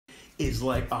is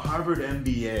like a Harvard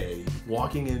MBA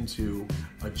walking into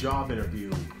a job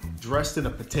interview dressed in a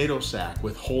potato sack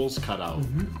with holes cut out.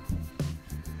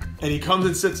 And he comes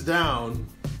and sits down,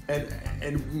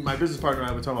 and my business partner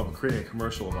and I were talking about creating a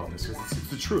commercial about this because it's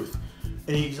the truth.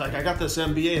 And he's like, I got this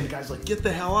MBA, and the guy's like, get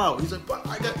the hell out. He's like, but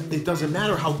it doesn't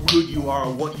matter how good you are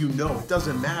or what you know. It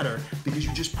doesn't matter because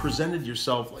you just presented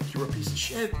yourself like you're a piece of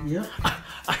shit. Yeah.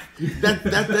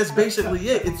 That's basically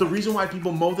it. It's the reason why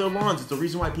people mow their lawns. It's the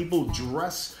reason why people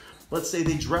dress. Let's say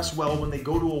they dress well when they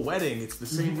go to a wedding. It's the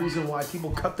same reason why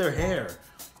people cut their hair.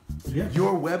 Yeah.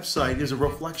 Your website is a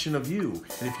reflection of you.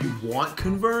 And if you want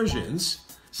conversions,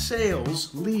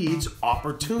 sales, leads,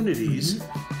 opportunities,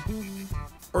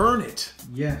 earn it.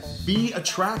 Yes. Be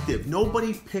attractive.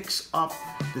 Nobody picks up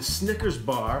the Snickers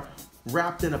bar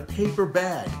wrapped in a paper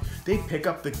bag. They pick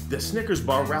up the Snickers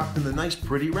bar wrapped in the nice,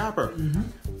 pretty wrapper.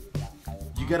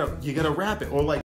 You gotta wrap it, or like